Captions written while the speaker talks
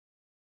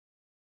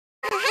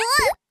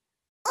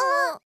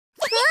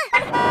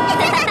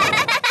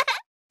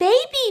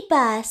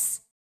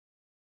bus.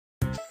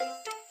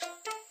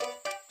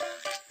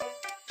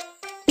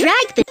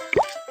 Drag the...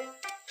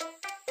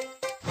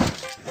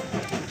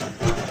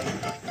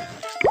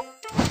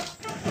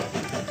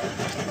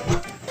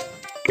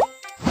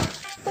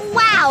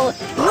 Wow!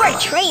 Your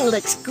train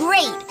looks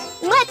great!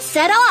 Let's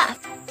set off!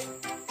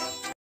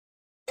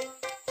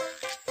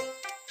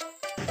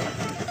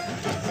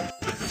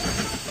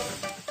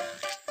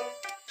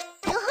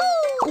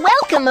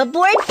 Welcome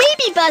aboard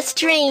Babybus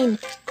Train!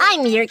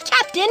 I'm your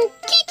captain,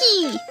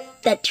 Kiki!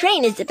 The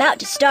train is about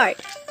to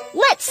start.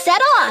 Let's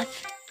set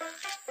off!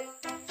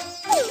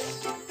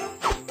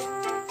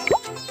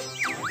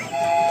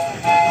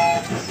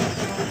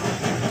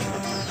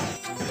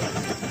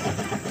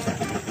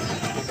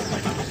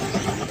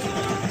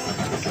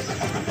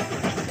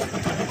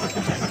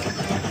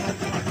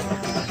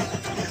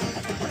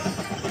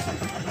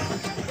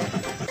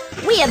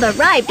 We have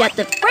arrived at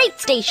the freight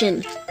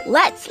station.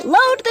 Let's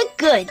load the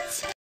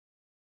goods.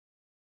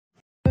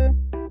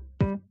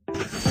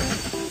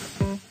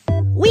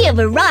 We have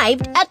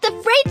arrived at the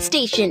freight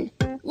station.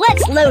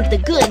 Let's load the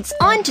goods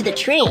onto the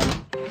train.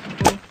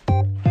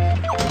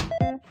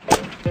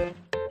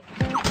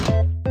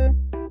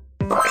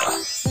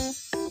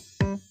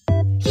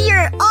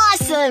 You're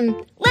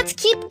awesome! Let's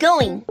keep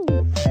going.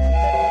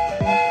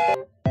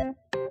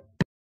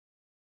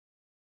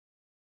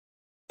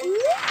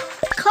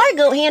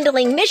 Cargo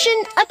handling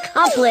mission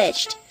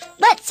accomplished.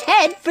 Let's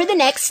head for the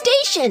next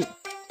station.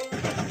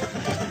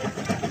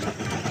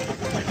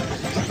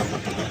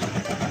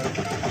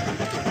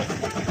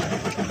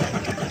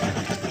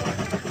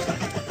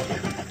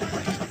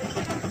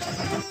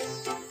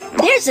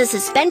 There's a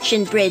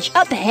suspension bridge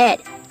up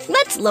ahead.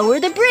 Let's lower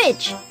the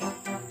bridge.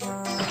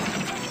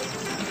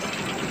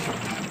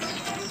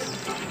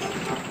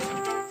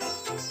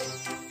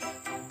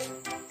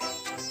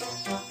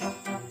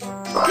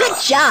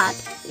 Good job!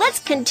 Let's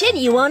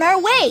continue on our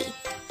way.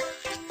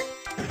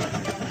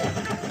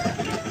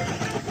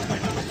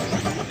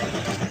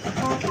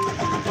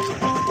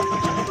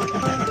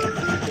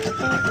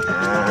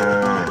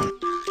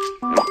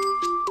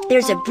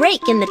 There's a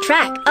break in the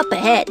track up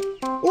ahead.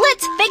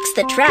 Let's fix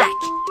the track.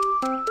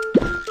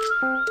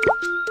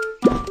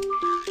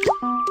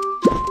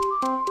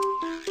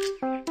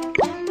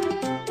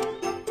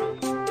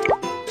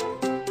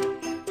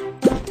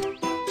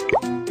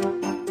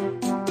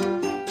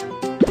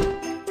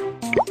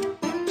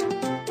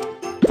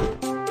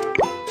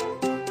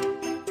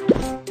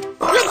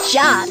 Good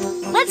job!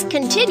 Let's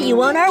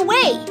continue on our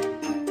way.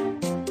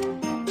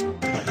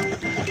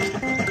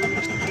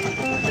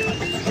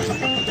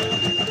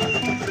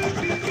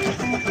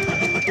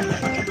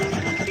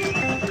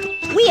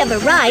 We have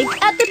arrived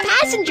at the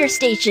passenger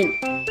station.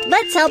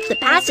 Let's help the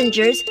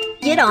passengers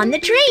get on the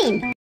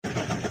train.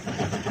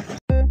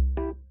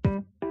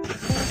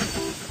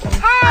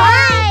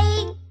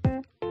 Hi!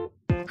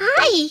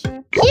 Hi!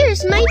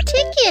 Here's my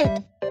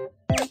ticket.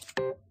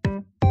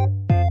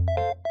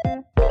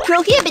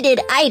 Prohibited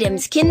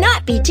items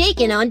cannot be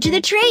taken onto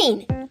the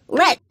train.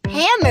 Let's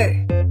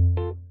hammer.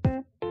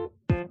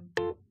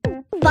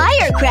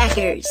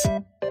 Firecrackers.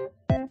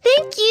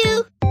 Thank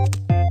you.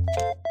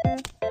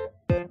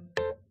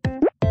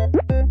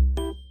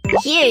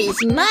 Here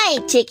is my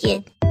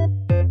ticket.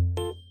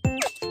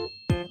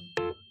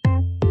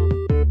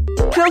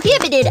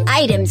 Prohibited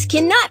items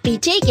cannot be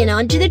taken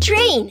onto the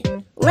train.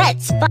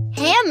 Let's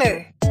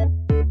hammer.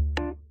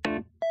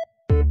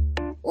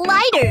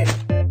 Lighter.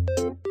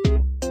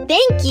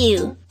 Thank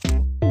you.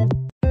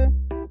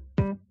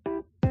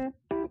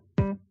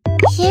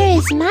 Here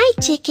is my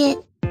ticket.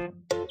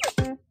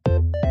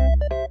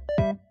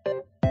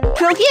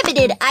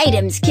 Prohibited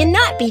items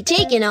cannot be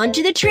taken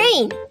onto the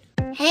train.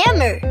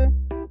 Hammer.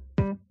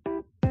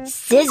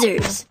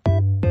 Scissors.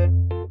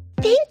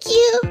 Thank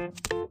you.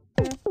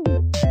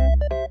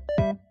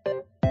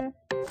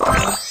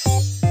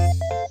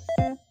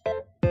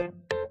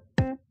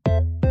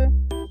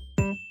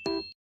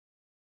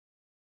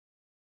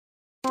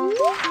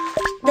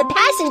 The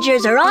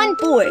passengers are on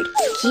board.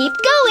 Keep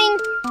going.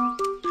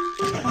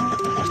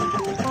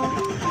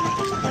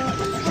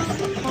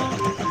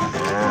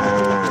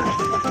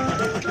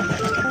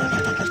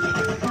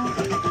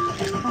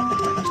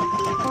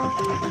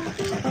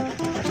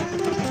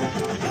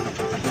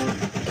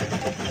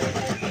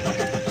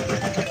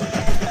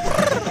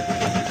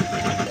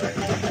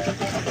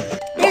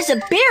 There's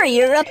a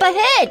barrier up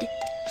ahead.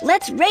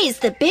 Let's raise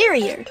the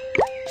barrier.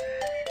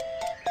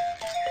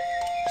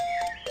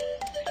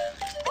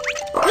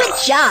 Good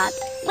job.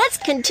 Let's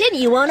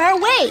continue on our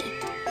way.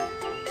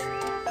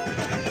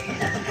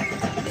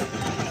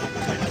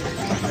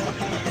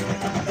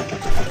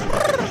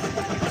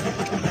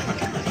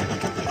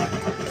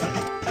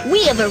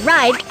 We have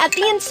arrived at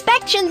the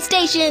inspection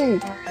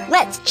station.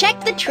 Let's check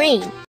the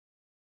train.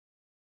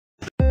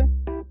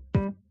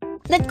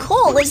 The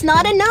coal is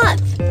not enough.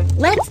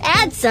 Let's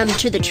add some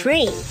to the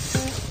train.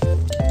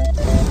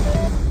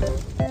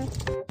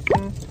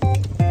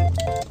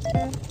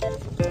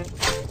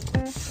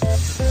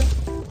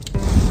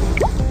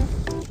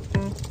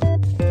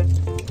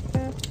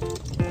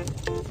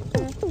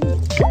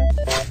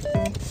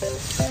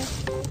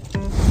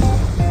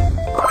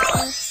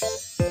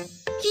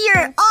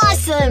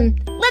 Awesome!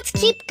 Let's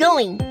keep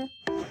going.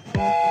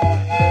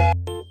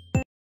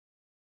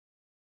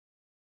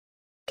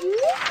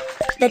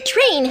 The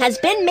train has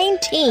been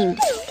maintained.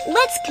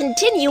 Let's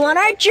continue on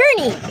our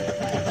journey.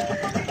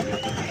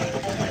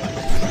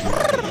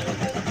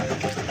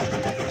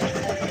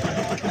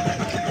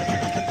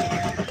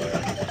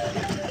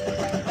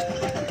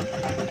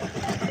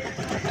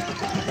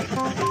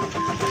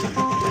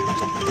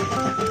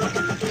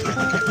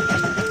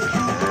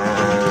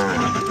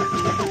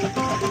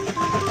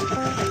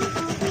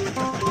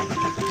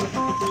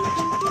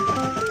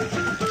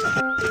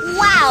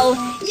 Wow!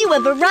 You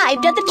have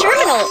arrived at the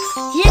terminal.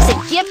 Here's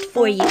a gift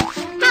for you.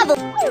 Have a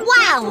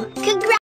wow! Congrats!